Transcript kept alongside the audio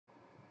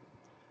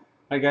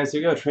Alright guys,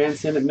 here we go.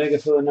 Transcendent Mega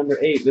Filler number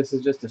 8. This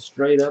is just a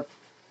straight up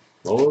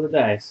roll of the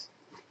dice.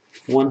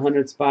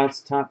 100 spots,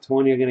 top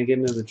 20 are going to get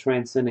into the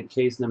Transcendent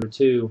case number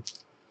 2.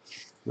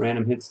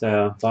 Random hit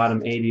style.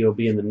 Bottom 80 will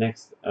be in the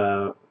next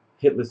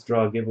hit list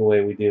draw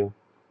giveaway we do.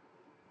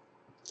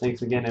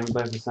 Thanks again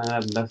everybody for signing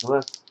up and best of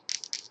luck.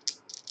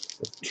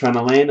 Trying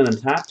to land in the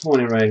top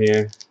 20 right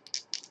here.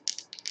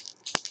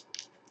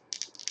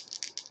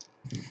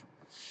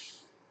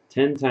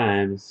 10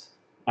 times.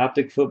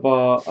 Optic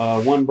Football,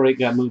 one break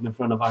got moved in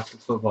front of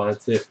Optic Football.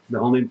 That's it. The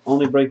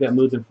only break that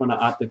moved in front of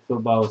Optic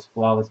Football was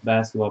Flawless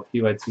Basketball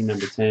PYT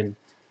number 10,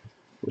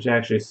 which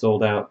actually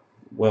sold out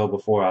well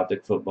before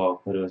Optic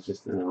Football, but it was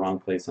just in the wrong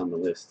place on the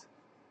list.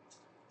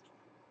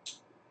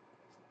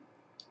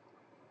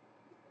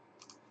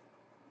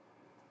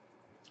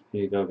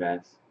 Here you go,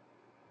 guys.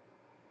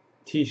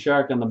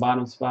 T-Shark on the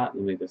bottom spot.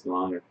 Let me make this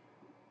longer.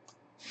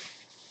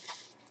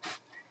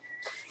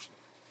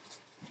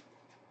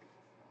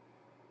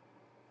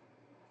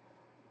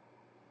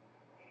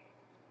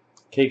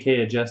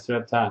 KK adjuster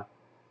up top.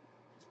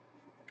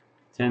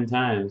 10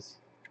 times.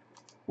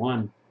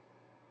 1,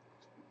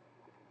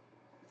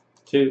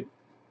 2,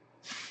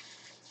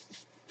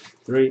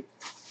 3,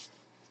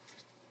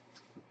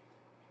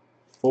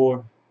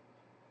 4,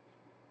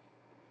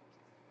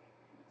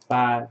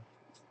 5,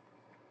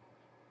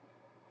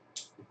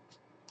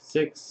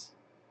 6,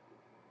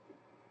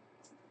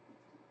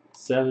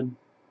 7,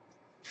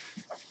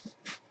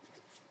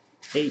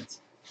 8,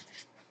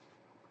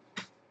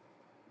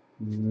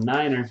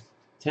 9er.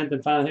 10th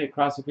and final hit.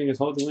 Cross your fingers.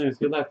 Hold the winners.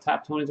 Good luck.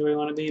 Top 20 is where you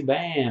want to be.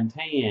 Bam.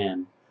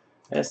 Tan.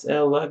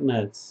 SL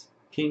Lugnuts.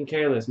 King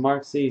Careless.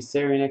 Mark C.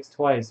 Sarian X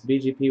twice.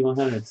 BGP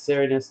 100.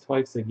 Sarian S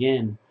twice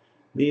again.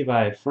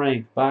 Levi.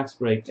 Frank. Box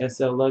Break.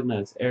 SL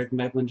Lugnuts. Eric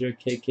Mecklinger.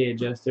 KK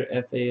Adjuster.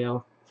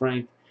 FAL.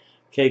 Frank.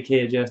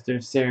 KK Adjuster.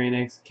 Sarian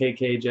X.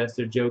 KK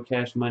Adjuster. Joe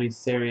Cash Money.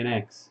 Sarian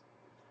X.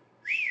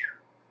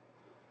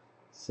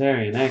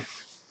 Sarian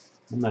X.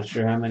 I'm not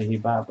sure how many he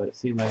bought, but it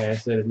seemed like I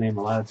said his name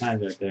a lot of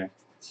times right there.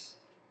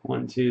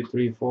 1, 2,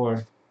 3,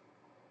 4,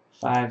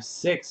 5,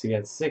 6. You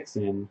got 6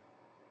 in.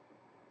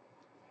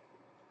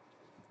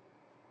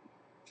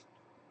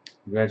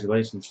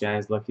 Congratulations,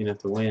 guys. Lucky enough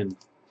to win.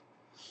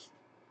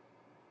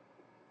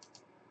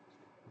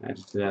 Add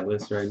you to that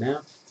list right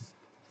now.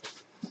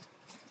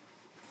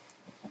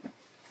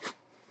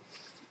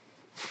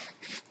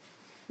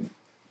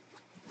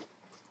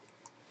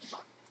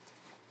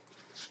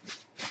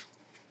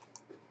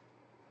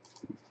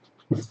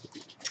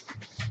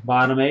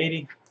 Bottom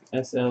 80.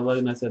 SL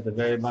Logan, that's at the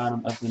very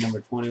bottom, up to number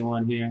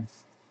 21 here.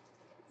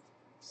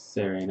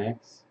 Sarian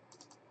X.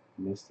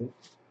 Missed it.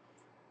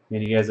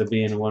 And you guys will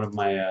be in one of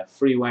my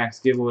free wax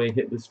giveaway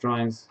hit list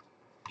drawings.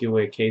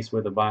 Giveaway case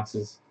where the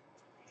boxes.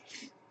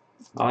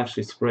 I'll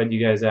actually spread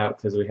you guys out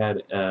because we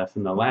had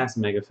from the last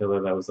mega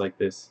filler that was like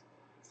this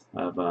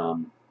of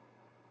the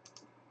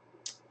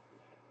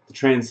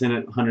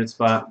Transcendent 100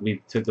 spot.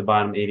 We took the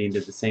bottom 80 and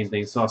did the same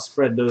thing. So I'll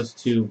spread those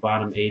two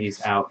bottom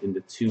 80s out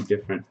into 2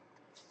 different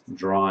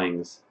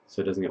drawings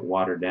so it doesn't get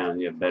watered down.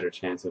 You have a better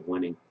chance of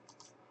winning.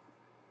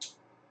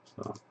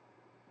 So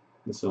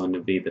this one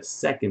would be the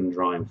second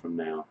drawing from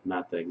now,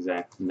 not the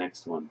exact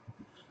next one.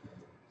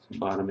 So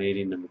bottom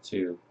 80, number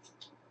 2.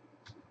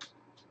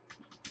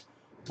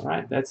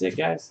 Alright, that's it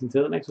guys.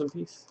 Until the next one,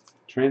 peace.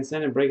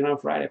 Transcendent breaking on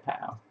Friday,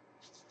 pow.